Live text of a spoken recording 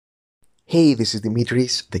Hey, this is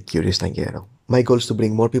Dimitris, the Curious Tanguero. My goal is to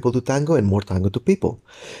bring more people to tango and more tango to people.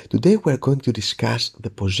 Today we're going to discuss the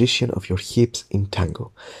position of your hips in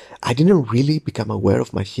tango. I didn't really become aware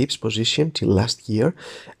of my hips position till last year,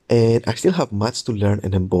 and I still have much to learn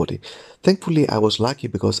and embody. Thankfully, I was lucky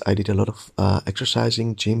because I did a lot of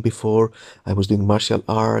exercising, gym before. I was doing martial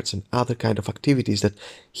arts and other kind of activities that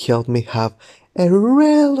helped me have a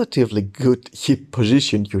relatively good hip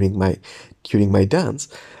position during my dance.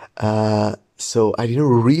 So I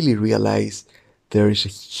didn't really realize there is a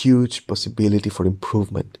huge possibility for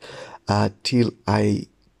improvement till I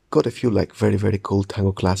got a few very, very cool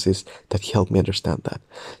tango classes that helped me understand that.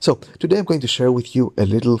 So today I'm going to share with you a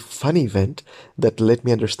little funny event that let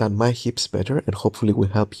me understand my hips better and hopefully will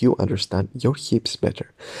help you understand your hips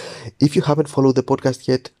better. If you haven't followed the podcast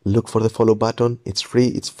yet, look for the follow button. It's free,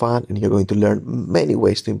 it's fun, and you're going to learn many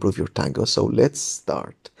ways to improve your tango. So let's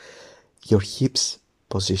start. Your hips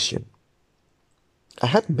position. I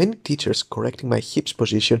had many teachers correcting my hips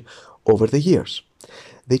position over the years.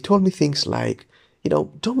 They told me things like,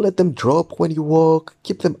 don't let them drop when you walk,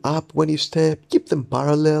 keep them up when you step, keep them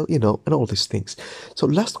parallel, and all these things. So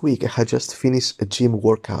last week I had just finished a gym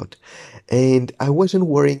workout and I wasn't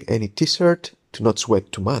wearing any t-shirt to not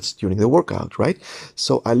sweat too much during the workout, right?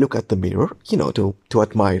 So I look at the mirror, to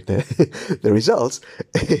admire the results.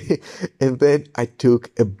 And then I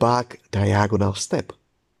took a back diagonal step.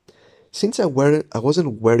 Since I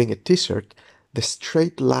wasn't wearing a t-shirt, the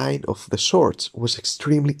straight line of the shorts was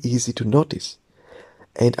extremely easy to notice.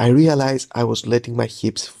 And I realized I was letting my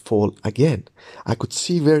hips fall again. I could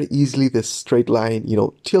see very easily the straight line,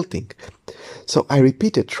 tilting. So I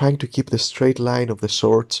repeated trying to keep the straight line of the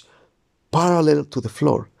shorts parallel to the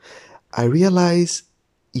floor. I realized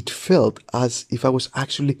it felt as if I was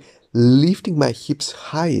actually lifting my hips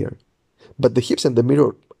higher. But the hips and the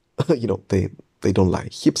mirror, they don't lie.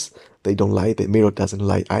 Hips, they don't lie. The mirror doesn't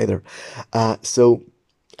lie either. So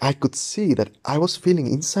I could see that I was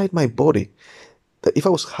feeling inside my body that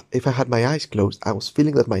if I had my eyes closed, I was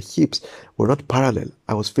feeling that my hips were not parallel.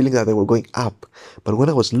 I was feeling that they were going up. But when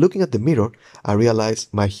I was looking at the mirror, I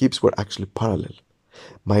realized my hips were actually parallel.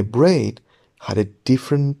 My brain had a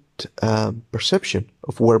different perception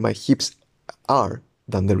of where my hips are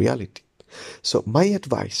than the reality. So my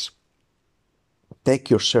advice, take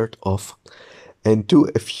your shirt off and do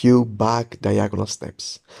a few back diagonal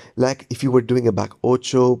steps. Like if you were doing a back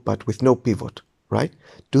ocho but with no pivot, right?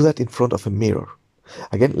 Do that in front of a mirror.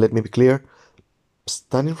 Again, let me be clear.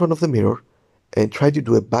 Stand in front of the mirror and try to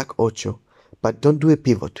do a back ocho, but don't do a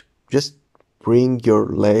pivot. Just bring your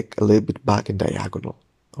leg a little bit back and diagonal,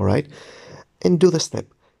 all right? And do the step.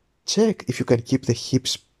 Check if you can keep the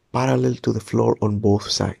hips parallel to the floor on both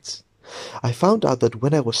sides. I found out that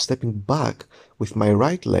when I was stepping back with my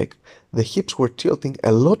right leg, the hips were tilting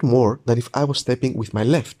a lot more than if I was stepping with my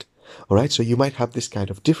left. All right, so you might have this kind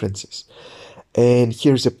of differences. And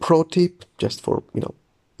here's a pro tip, just for,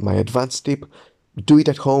 my advanced tip. Do it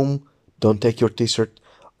at home. Don't take your t-shirt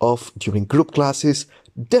off during group classes.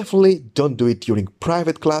 Definitely don't do it during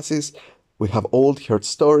private classes. We have all heard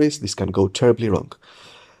stories. This can go terribly wrong.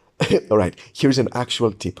 All right, here's an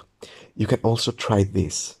actual tip. You can also try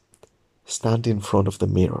this. Stand in front of the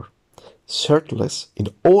mirror, shirtless in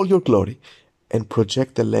all your glory, and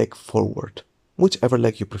project the leg forward, whichever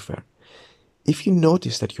leg you prefer. If you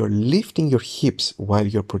notice that you're lifting your hips while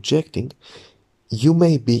you're projecting, you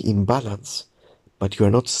may be in balance, but you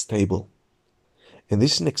are not stable. And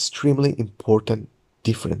this is an extremely important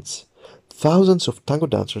difference. Thousands of tango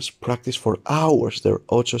dancers practice for hours their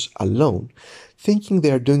ochos alone, thinking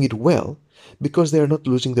they are doing it well because they are not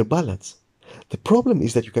losing their balance. The problem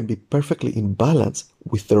is that you can be perfectly in balance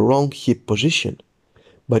with the wrong hip position,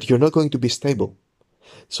 but you're not going to be stable.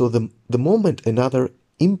 So the moment another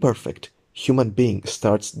imperfect human being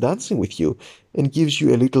starts dancing with you and gives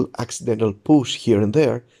you a little accidental push here and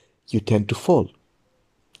there, you tend to fall.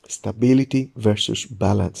 Stability versus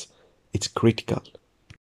balance. It's critical.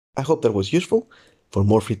 I hope that was useful. For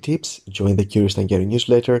more free tips, join the Curious Tanguero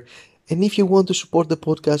newsletter. And if you want to support the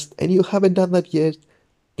podcast and you haven't done that yet,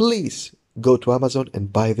 please go to Amazon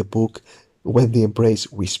and buy the book When the Embrace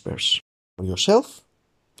Whispers. For yourself,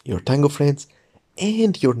 your tango friends,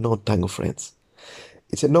 and your non-tango friends.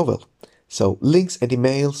 It's a novel, so links and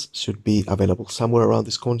emails should be available somewhere around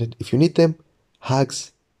this content if you need them.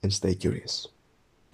 Hugs and stay curious.